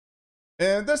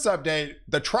In this update,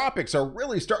 the tropics are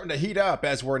really starting to heat up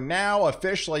as we're now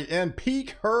officially in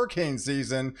peak hurricane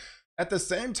season. At the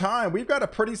same time, we've got a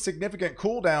pretty significant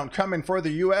cool down coming for the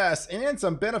US and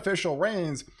some beneficial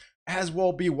rains as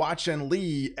we'll be watching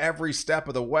Lee every step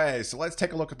of the way. So let's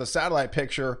take a look at the satellite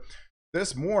picture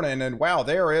this morning, and wow,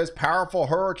 there is powerful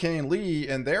Hurricane Lee,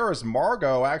 and there is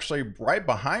Margot actually right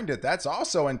behind it. That's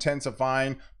also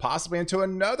intensifying, possibly into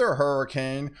another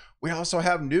hurricane. We also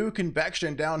have new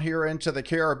convection down here into the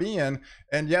Caribbean,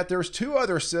 and yet there's two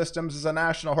other systems, as the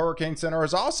National Hurricane Center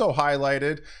has also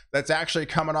highlighted, that's actually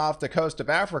coming off the coast of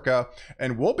Africa,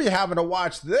 and we'll be having to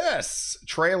watch this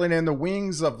trailing in the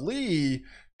wings of Lee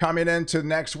coming into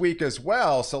next week as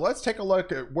well. So let's take a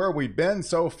look at where we've been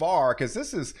so far, because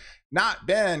this has not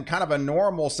been kind of a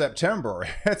normal September.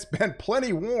 It's been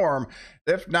plenty warm,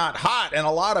 if not hot, in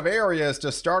a lot of areas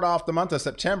to start off the month of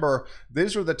September.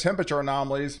 These are the temperature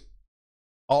anomalies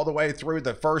all the way through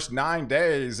the first 9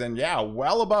 days, and yeah,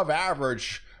 well above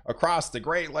average across the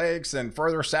Great Lakes and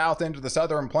further south into the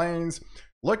southern plains.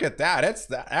 Look at that.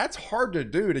 That's hard to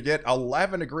do, to get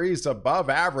 11 degrees above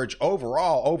average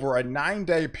overall over a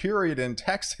 9-day period in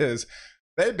Texas.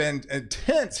 They've been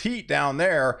intense heat down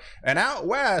there, and out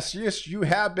west, yes, you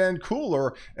have been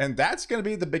cooler, and that's going to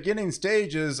be the beginning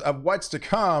stages of what's to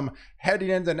come heading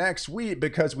into next week,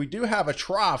 because we do have a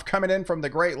trough coming in from the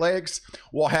Great Lakes.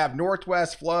 We'll have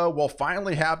northwest flow. We'll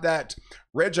finally have that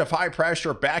ridge of high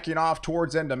pressure backing off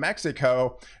towards into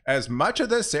Mexico, as much of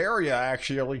this area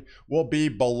actually will be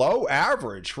below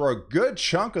average for a good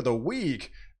chunk of the week.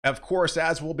 Of course,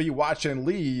 as we'll be watching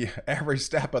Lee every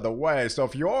step of the way. So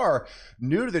if you are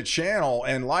new to the channel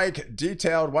and like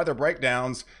detailed weather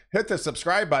breakdowns, hit the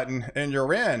subscribe button and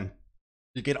you're in.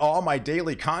 You get all my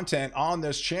daily content on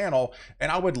this channel,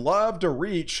 and I would love to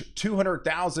reach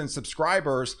 200,000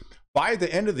 subscribers by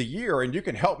the end of the year, and you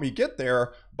can help me get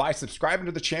there by subscribing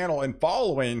to the channel and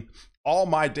following all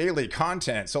my daily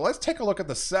content. So let's take a look at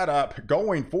the setup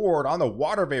going forward on the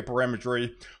water vapor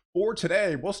imagery. For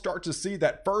today, we'll start to see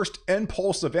that first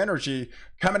impulse of energy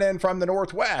coming in from the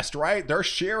northwest, right? They're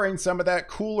sharing some of that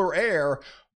cooler air,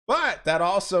 but that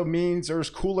also means there's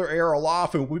cooler air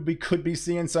aloft, and we could be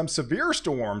seeing some severe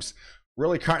storms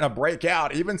really kind of break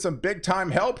out. Even some big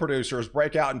time hail producers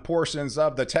break out in portions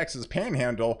of the Texas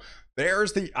Panhandle.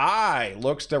 There's the eye,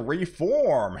 looks to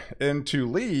reform into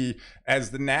Lee,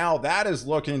 as now that is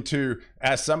looking to,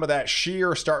 as some of that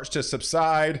shear starts to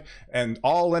subside, and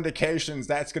all indications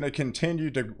that's going to continue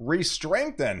to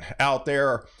re-strengthen out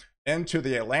there into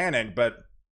the Atlantic. But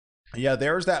yeah,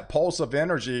 there's that pulse of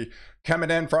energy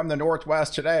coming in from the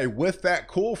northwest today with that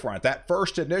cool front. That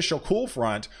first initial cool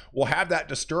front will have that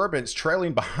disturbance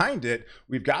trailing behind it.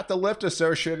 We've got the lift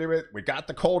associated with it. We got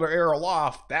the colder air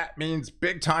aloft. That means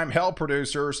big time hail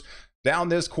producers down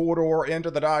this corridor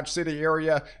into the Dodge City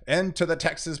area, into the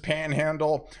Texas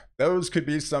Panhandle. Those could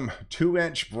be some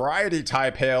 2-inch variety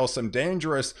type hail, some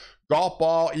dangerous golf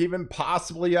ball, even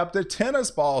possibly up to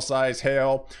tennis ball size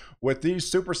hail, with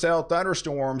these supercell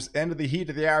thunderstorms into the heat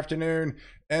of the afternoon,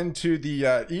 into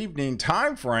the evening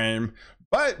time frame.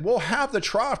 But we'll have the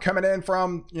trough coming in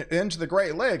from into the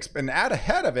Great Lakes, and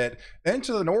ahead of it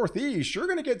into the northeast, you're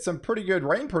going to get some pretty good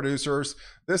rain producers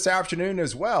this afternoon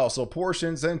as well. So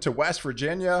portions into West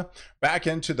Virginia, back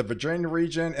into the Virginia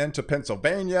region, into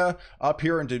Pennsylvania, up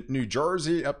here into New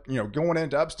Jersey, up, going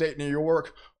into upstate New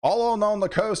York, all along the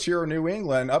coast here in New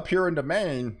England, up here into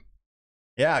Maine.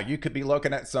 Yeah, you could be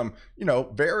looking at some,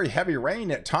 very heavy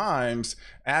rain at times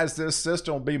as this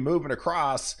system will be moving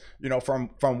across,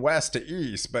 from west to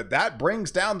east. But that brings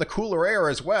down the cooler air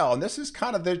as well. And this is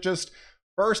kind of the just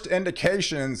first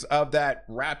indications of that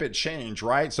rapid change,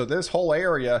 right? So this whole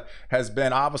area has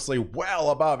been obviously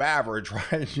well above average,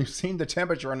 right? You've seen the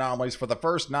temperature anomalies for the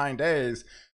first 9 days.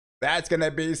 That's going to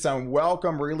be some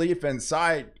welcome relief in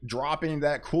sight, dropping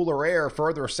that cooler air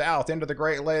further south into the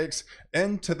Great Lakes,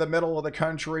 into the middle of the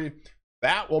country.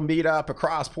 That will meet up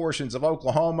across portions of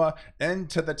Oklahoma,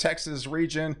 into the Texas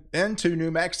region, into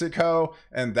New Mexico,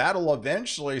 and that'll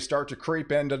eventually start to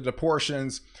creep into the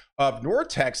portions of North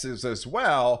Texas as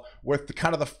well, with the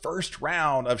kind of the first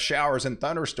round of showers and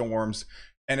thunderstorms.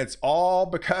 And it's all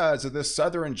because of this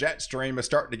southern jet stream is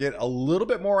starting to get a little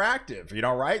bit more active,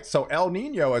 right? So El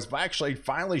Nino is actually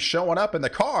finally showing up in the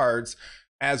cards,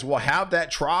 as we'll have that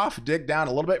trough dig down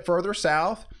a little bit further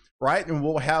south. right? And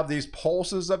we'll have these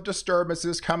pulses of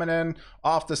disturbances coming in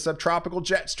off the subtropical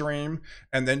jet stream.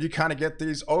 And then you kind of get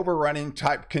these overrunning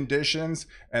type conditions.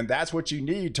 And that's what you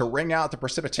need to wring out the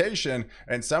precipitation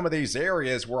in some of these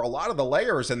areas where a lot of the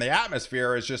layers in the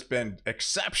atmosphere has just been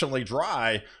exceptionally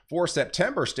dry for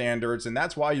September standards. And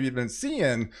that's why you've been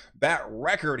seeing that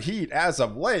record heat as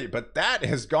of late. But that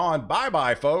has gone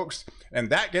bye-bye, folks. And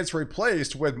that gets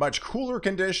replaced with much cooler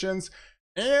conditions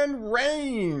and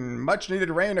rain, much needed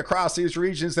rain across these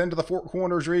regions into the Four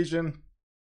Corners region,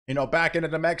 you know, back into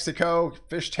New Mexico,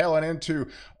 fishtailing into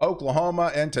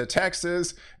Oklahoma, into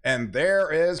Texas. And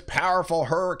there is powerful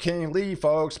Hurricane Lee,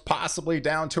 folks, possibly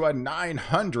down to a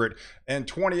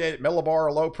 928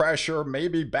 millibar low pressure,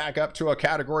 maybe back up to a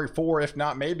category 4, if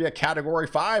not maybe a category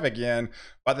 5 again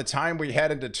by the time we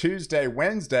head into Tuesday,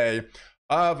 Wednesday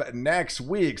of next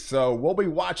week. So we'll be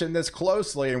watching this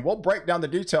closely, and we'll break down the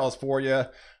details for you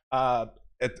at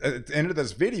the end of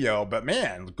this video. But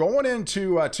man, going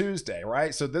into Tuesday,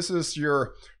 right? So this is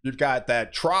you've got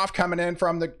that trough coming in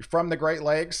from the Great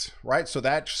Lakes, right? So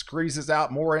that squeezes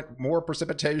out more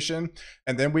precipitation,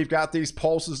 and then we've got these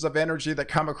pulses of energy that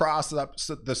come across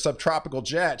the subtropical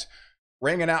jet,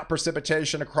 ringing out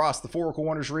precipitation across the Four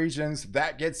Corners regions.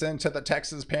 That gets into the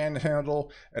Texas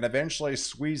Panhandle and eventually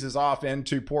squeezes off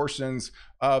into portions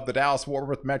of the Dallas-Fort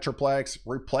Worth Metroplex,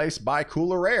 replaced by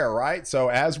cooler air, right? So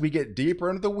as we get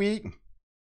deeper into the week,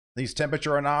 these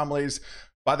temperature anomalies,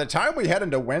 by the time we head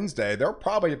into Wednesday, there'll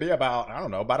probably be about, I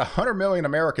don't know, about 100 million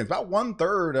Americans, about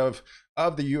 1/3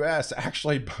 of the US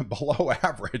actually below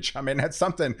average. I mean, that's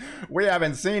something we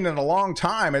haven't seen in a long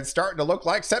time. It's starting to look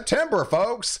like September,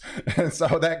 folks. And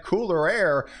so that cooler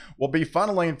air will be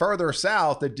funneling further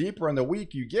south the deeper in the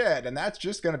week you get. And that's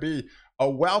just going to be a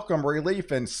welcome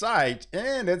relief in sight.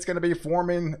 And it's going to be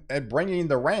forming and bringing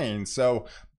the rain. So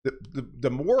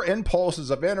the more impulses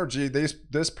of energy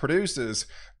this produces,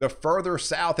 the further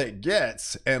south it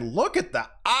gets. And look at the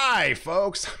eye,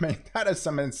 folks. I mean, that is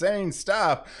some insane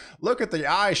stuff. Look at the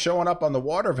eye showing up on the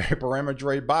water vapor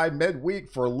imagery by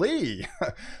midweek for Lee.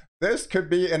 This could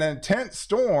be an intense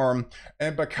storm,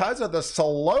 and because of the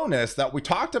slowness that we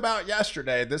talked about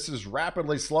yesterday, this is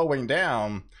rapidly slowing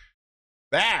down.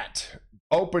 That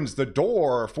opens the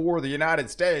door for the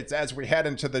United States as we head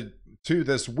into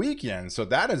this weekend. So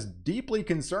that is deeply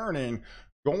concerning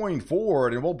going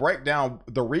forward, and we'll break down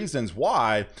the reasons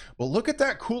why. But look at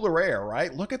that cooler air,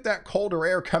 right? Look at that colder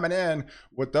air coming in.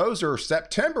 With those are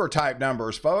September type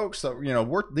numbers, folks. So, you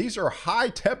know, these are high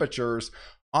temperatures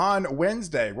on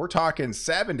Wednesday. We're talking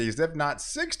 70s, if not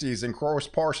 60s in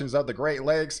portions of the Great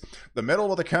Lakes, the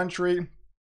middle of the country.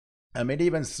 I mean,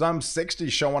 even some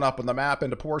 60s showing up on the map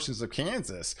into portions of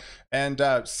Kansas, and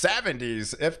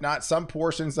 70s, if not some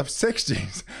portions of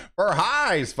 60s for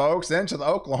highs, folks, into the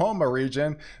Oklahoma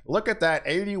region. Look at that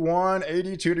 81,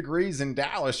 82 degrees in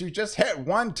Dallas. You just hit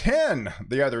 110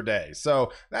 the other day.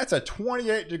 So that's a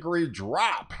 28-degree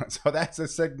drop. So that's a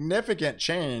significant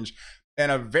change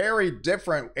and a very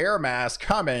different air mass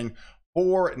coming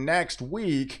for next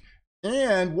week.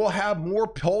 And we'll have more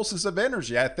pulses of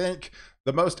energy. I think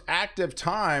the most active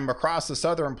time across the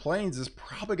southern plains is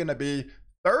probably going to be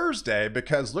Thursday,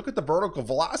 because look at the vertical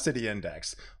velocity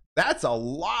index. That's a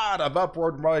lot of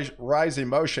upward rising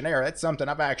motion air. That's something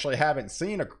I've actually haven't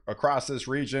seen across this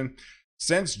region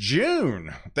since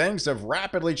June. Things have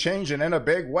rapidly changed in a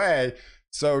big way.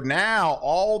 So now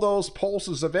all those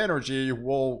pulses of energy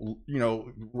will,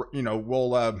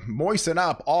 will moisten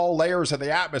up all layers of the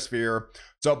atmosphere.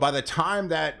 So by the time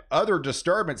that other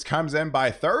disturbance comes in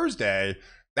by Thursday,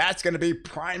 that's going to be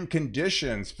prime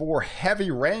conditions for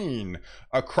heavy rain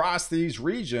across these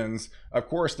regions. Of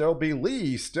course, there'll be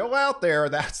Lee still out there.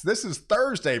 This is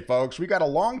Thursday, folks. We got a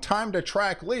long time to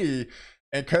track Lee,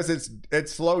 and because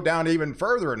it's slowed down even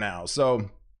further now.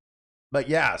 But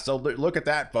yeah, so look at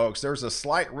that, folks. There's a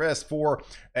slight risk for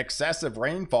excessive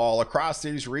rainfall across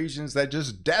these regions that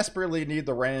just desperately need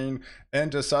the rain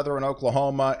into southern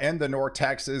Oklahoma, into North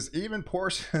Texas, even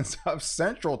portions of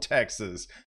central Texas.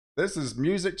 This is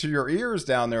music to your ears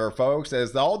down there, folks,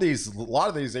 as a lot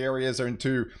of these areas are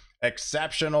into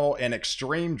exceptional and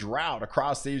extreme drought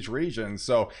across these regions.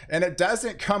 So, and it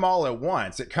doesn't come all at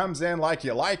once. It comes in like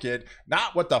you like it,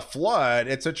 not with the flood.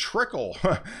 It's a trickle,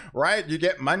 right? You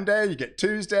get Monday, you get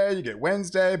Tuesday, you get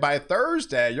Wednesday. By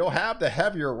Thursday, you'll have the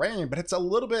heavier rain, but it's a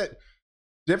little bit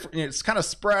different. It's kind of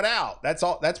spread out. That's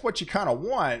all. That's what you kind of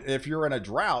want if you're in a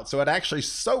drought. So it actually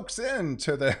soaks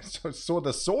into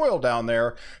the soil down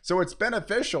there. So it's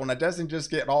beneficial, and it doesn't just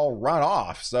get all run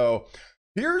off. So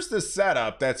Here's the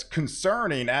setup that's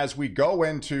concerning as we go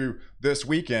into this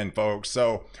weekend, folks.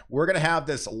 So we're going to have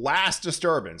this last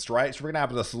disturbance, right? So we're going to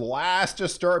have this last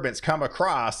disturbance come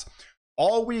across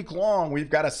all week long. We've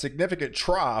got a significant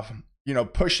trough,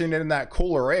 pushing in that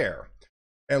cooler air.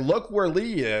 And look where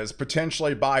Lee is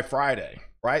potentially by Friday,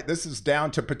 right? This is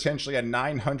down to potentially a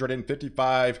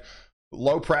 955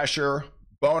 low pressure,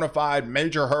 bona fide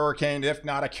major hurricane, if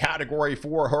not a category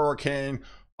 4 hurricane,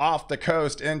 off the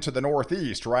coast into the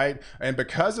northeast, right? And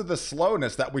because of the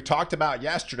slowness that we talked about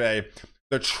yesterday,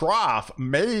 the trough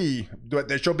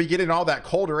that you'll be getting all that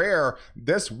colder air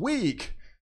this week.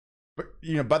 But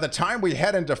by the time we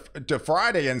head into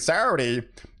Friday and Saturday,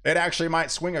 it actually might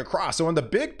swing across. So in the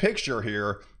big picture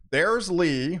here, there's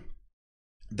Lee,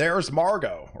 there's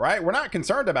Margot, right? We're not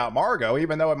concerned about Margot,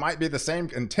 even though it might be the same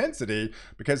intensity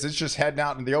because it's just heading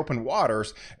out in the open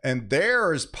waters. And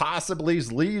there's possibly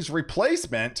Lee's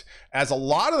replacement, as a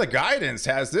lot of the guidance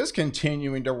has this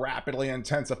continuing to rapidly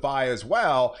intensify as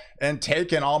well and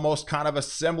taking almost kind of a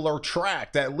similar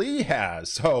track that Lee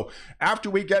has. So after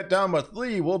we get done with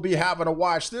Lee, we'll be having to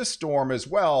watch this storm as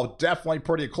well, definitely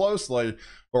pretty closely.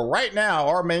 But right now,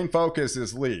 our main focus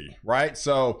is Lee, right?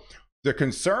 So the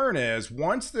concern is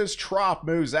once this trough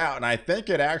moves out, and I think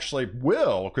it actually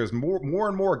will, because more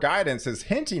and more guidance is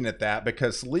hinting at that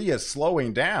because Lee is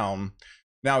slowing down.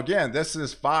 Now, again, this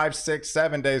is 5, 6,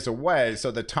 7 days away,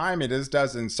 so the timing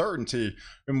does uncertainty.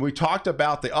 And we talked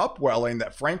about the upwelling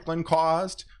that Franklin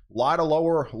caused, a lot of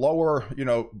lower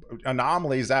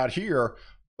anomalies out here.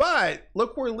 But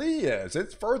look where Lee is.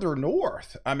 It's further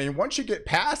north. I mean, once you get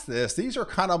past this, these are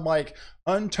kind of like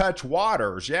untouched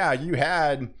waters. Yeah, you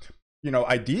had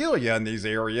Idalia in these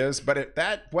areas, but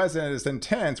that wasn't as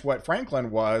intense what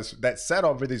Franklin was that set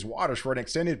over these waters for an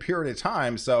extended period of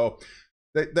time. So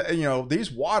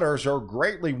these waters are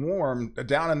greatly warm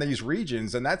down in these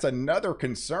regions, and that's another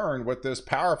concern with this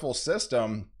powerful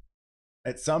system.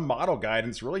 At some model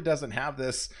guidance really doesn't have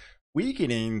this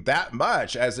weakening that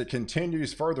much as it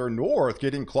continues further north,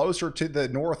 getting closer to the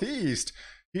northeast.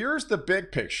 Here's the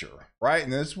big picture, right?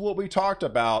 And this is what we talked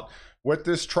about with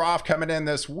this trough coming in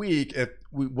this week.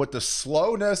 With the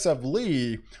slowness of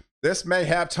Lee, this may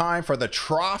have time for the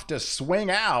trough to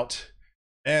swing out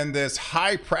and this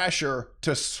high pressure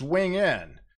to swing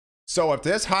in. So if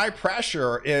this high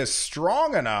pressure is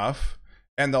strong enough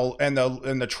and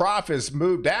the trough is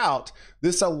moved out,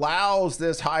 this allows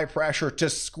this high pressure to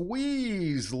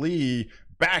squeeze Lee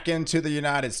back into the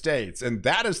United States. And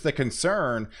that is the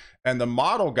concern. And the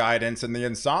model guidance and the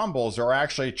ensembles are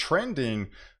actually trending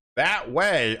that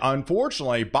way,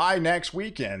 unfortunately, by next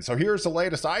weekend. So here's the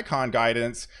latest icon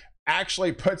guidance,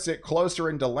 actually puts it closer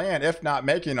into land, if not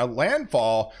making a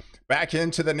landfall back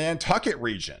into the Nantucket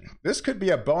region. This could be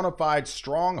a bona fide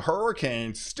strong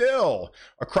hurricane still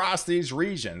across these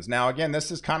regions. Now, again,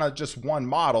 this is kind of just one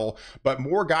model, but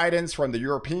more guidance from the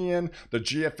European, the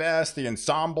GFS, the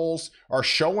ensembles are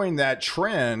showing that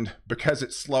trend because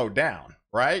it slowed down,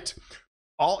 right?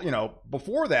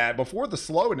 Before the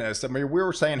slowness, I mean, we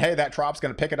were saying, hey, that trough's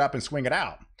going to pick it up and swing it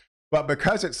out. But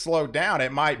because it slowed down,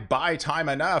 it might buy time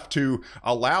enough to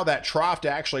allow that trough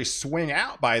to actually swing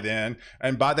out by then.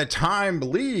 And by the time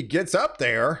Lee gets up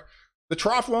there, the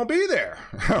trough won't be there,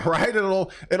 right?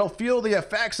 It'll feel the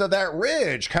effects of that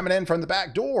ridge coming in from the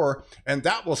back door, and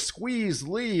that will squeeze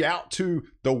Lee out to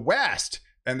the west,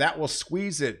 and that will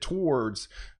squeeze it towards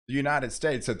the United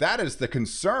States. So that is the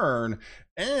concern.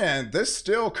 And this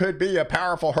still could be a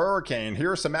powerful hurricane.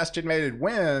 Here's some estimated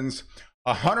winds,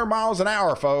 100 miles an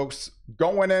hour, folks,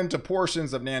 going into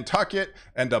portions of Nantucket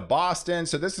and to Boston.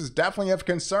 So this is definitely of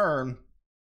concern.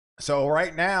 So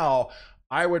right now,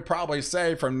 I would probably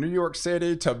say from New York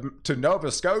City to Nova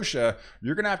Scotia,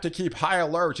 you're going to have to keep high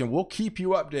alert, and we'll keep you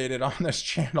updated on this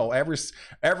channel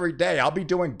every day. I'll be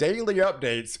doing daily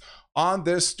updates on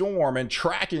this storm and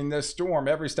tracking this storm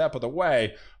every step of the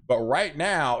way. But right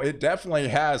now, it definitely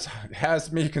has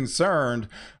me concerned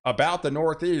about the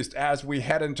Northeast as we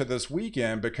head into this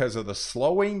weekend because of the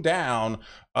slowing down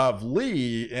of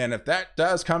Lee. And if that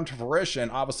does come to fruition,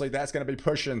 obviously that's going to be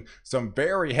pushing some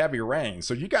very heavy rain.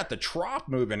 So you got the trough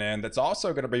moving in that's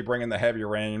also going to be bringing the heavier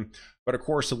rain. But of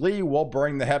course, Lee will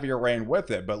bring the heavier rain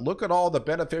with it. But look at all the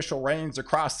beneficial rains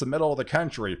across the middle of the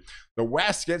country. The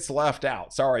West gets left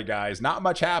out. Sorry, guys. Not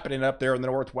much happening up there in the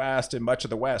Northwest and much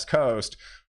of the West Coast.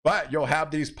 But you'll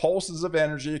have these pulses of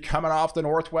energy coming off the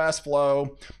northwest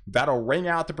flow that'll ring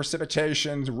out the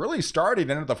precipitation, really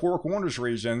starting into the Four Corners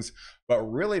regions, but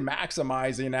really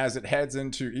maximizing as it heads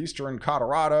into eastern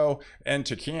Colorado,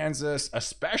 into Kansas,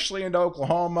 especially into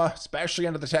Oklahoma, especially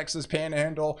into the Texas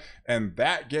Panhandle. And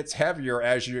that gets heavier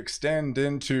as you extend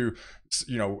into,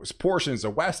 you know, portions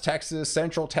of West Texas,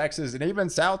 Central Texas, and even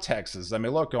South Texas. I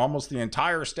mean, look, almost the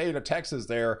entire state of Texas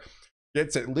there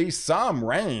gets at least some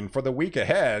rain for the week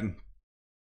ahead.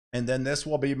 And then this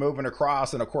will be moving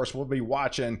across, and of course we'll be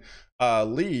watching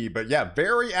Lee. But yeah,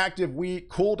 very active week,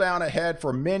 cool down ahead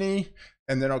for many.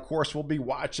 And then of course we'll be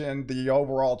watching the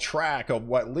overall track of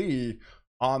what Lee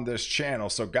on this channel.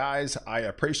 So guys, I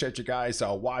appreciate you guys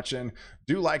watching.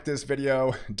 Do like this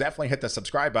video, definitely hit the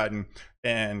subscribe button,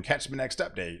 and catch me next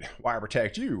update while I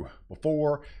protect you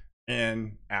before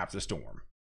and after the storm.